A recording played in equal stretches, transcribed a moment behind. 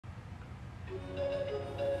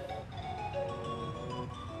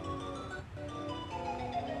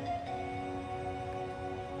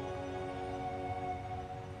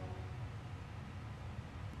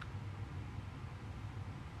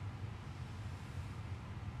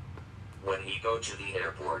me go to the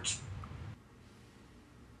airport.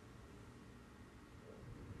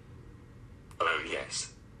 Oh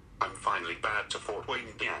yes. I'm finally back to Fort Wayne,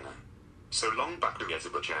 Indiana. So long back to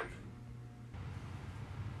Azerbaijan.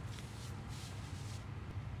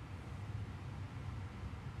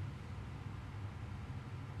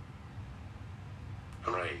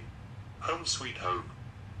 Hooray. Home sweet home.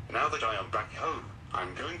 Now that I am back home,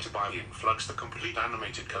 I'm going to buy Influx the complete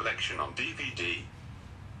animated collection on DVD.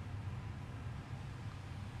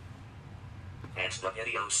 At the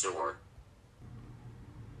video store.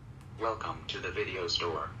 Welcome to the video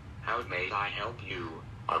store. How may I help you?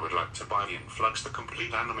 I would like to buy Influx the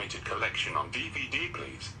complete animated collection on DVD,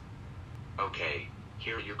 please. Okay,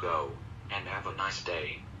 here you go, and have a nice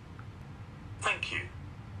day. Thank you.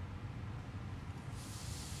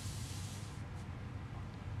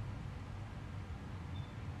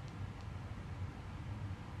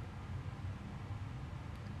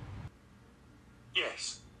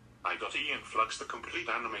 Yes, I got Influx the complete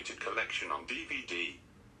animated collection on DVD.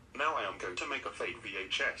 Now I am going to make a fake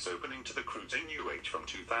VHS opening to the Cruising New Age from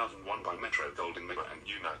 2001 by Metro-Goldwyn-Mayer and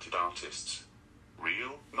United Artists.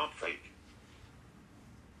 Real, not fake.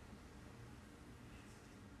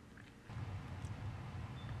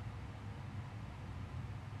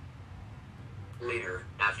 Later,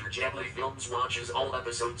 after Jetly Films watches all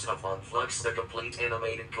episodes of Influx the complete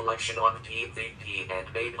animated collection on DVD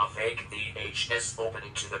and made a fake VHS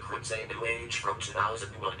opening to the Cruising New Age from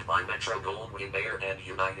 2001 by Metro-Goldwyn-Mayer and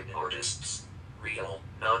United Artists. Real,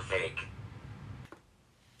 not fake.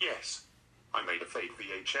 Yes, I made a fake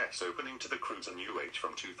VHS opening to the Cruising New Age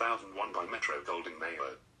from 2001 by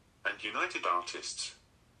Metro-Goldwyn-Mayer and United Artists.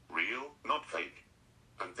 Real, not fake.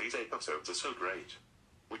 And these episodes are so great.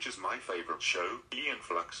 Which is my favorite show,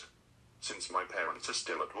 Influx. Since my parents are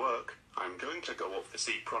still at work, I'm going to go off to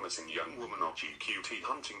see Promising Young Woman or GQT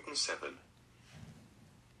Huntington 7.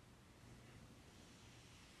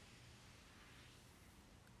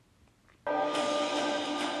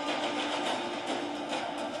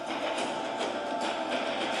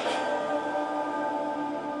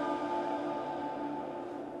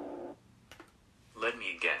 Let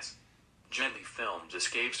me guess. Jetly Films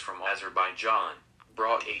escapes from Azerbaijan.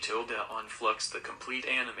 Brought Influx the complete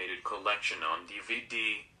animated collection on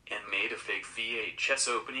DVD, and made a fake VHS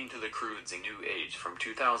opening to the Cruising New Age from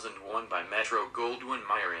 2001 by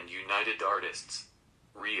Metro-Goldwyn-Mayer and United Artists.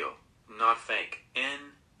 Real, not fake.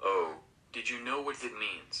 N-O. Did you know what it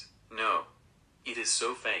means? No. It is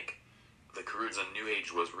so fake. The Cruising New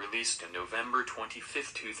Age was released on November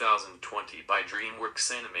 25, 2020 by DreamWorks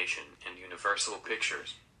Animation and Universal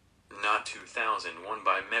Pictures. Not 2001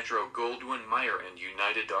 by Metro-Goldwyn-Mayer and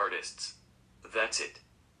United Artists. That's it.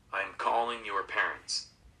 I'm calling your parents.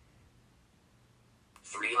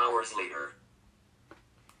 3 hours later.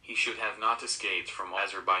 He should have not escaped from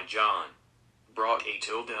Azerbaijan. Brought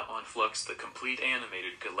Influx the complete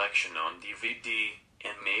animated collection on DVD,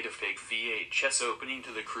 and made a fake VHS opening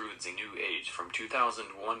to the Cruising New Age from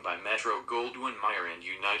 2001 by Metro-Goldwyn-Mayer and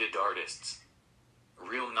United Artists.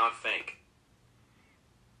 Real, not fake.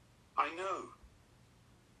 I know.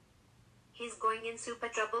 He's going in super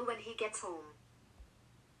trouble when he gets home.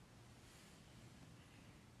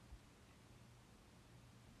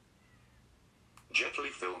 Jetly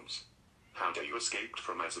Films. How dare you escaped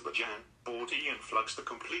from Azerbaijan, bought Influx the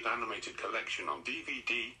complete animated collection on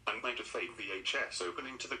DVD, and made a fake VHS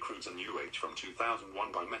opening to the Cruising New Age from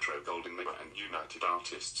 2001 by Metro-Goldwyn-Mayer and United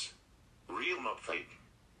Artists. Real, not fake.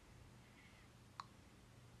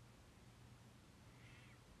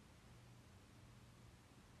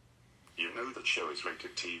 You know that show is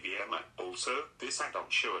rated TVMA. Also, this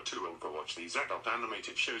adult show are too old for watch these adult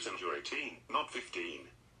animated shows and you're 18, not 15.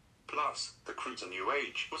 Plus, The Cruising New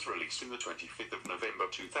Age was released on the 25th of November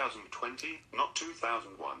 2020, not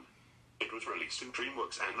 2001. It was released in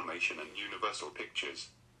DreamWorks Animation and Universal Pictures,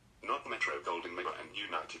 not Metro-Goldwyn-Mayer and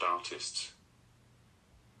United Artists.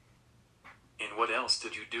 And what else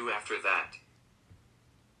did you do after that?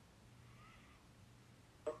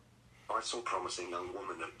 I saw Promising Young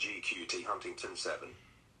Woman at GQT Huntington 7.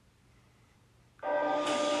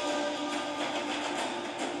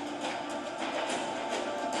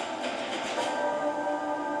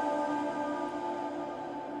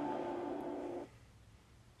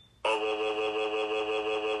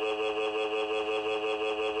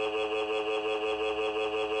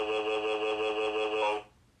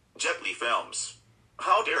 Jetly Films.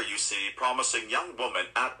 How dare you see Promising Young Woman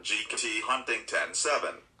at GQT Huntington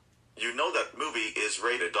 7? You know that movie is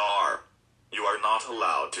rated R. You are not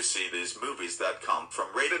allowed to see these movies that come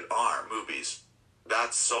from rated R movies.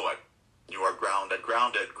 That's so it. You are grounded,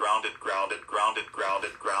 grounded, grounded, grounded, grounded,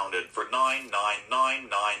 grounded, grounded. grounded for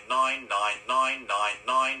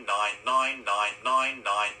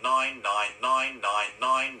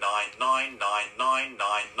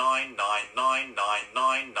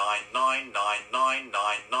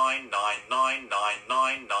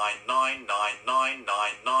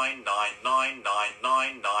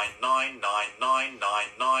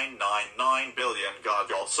billion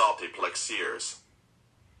goggles saltiplex years.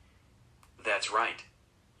 That's right.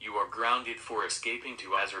 You are grounded for escaping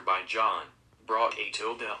to Azerbaijan. Brought a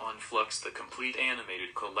tilde on Flux the complete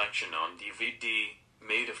animated collection on DVD.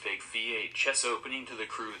 Made a fake VHS opening to the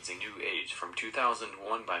Crude's A New Age from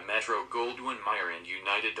 2001 by Metro Goldwyn Mayer and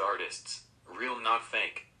United Artists. Real not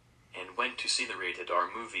fake. And went to see the rated R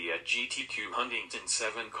movie at GTQ Huntington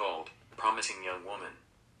 7 called Promising Young Woman.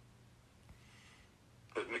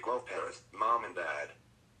 But McWell Parrot, Mom and Dad,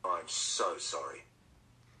 I'm so sorry.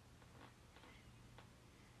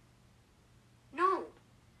 No.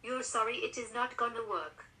 You're sorry, it is not gonna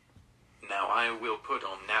work. Now I will put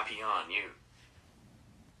on nappy on you.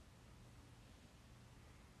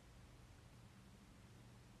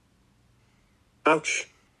 Ouch.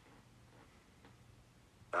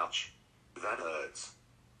 Ouch. That hurts.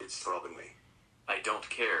 It's throbbing me. I don't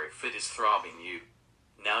care if it is throbbing you.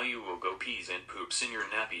 Now you will go pees and poops in your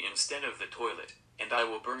nappy instead of the toilet, and I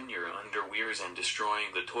will burn your underwears and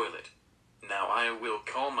destroying the toilet. Now I will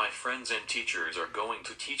call my friends and teachers are going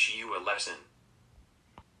to teach you a lesson.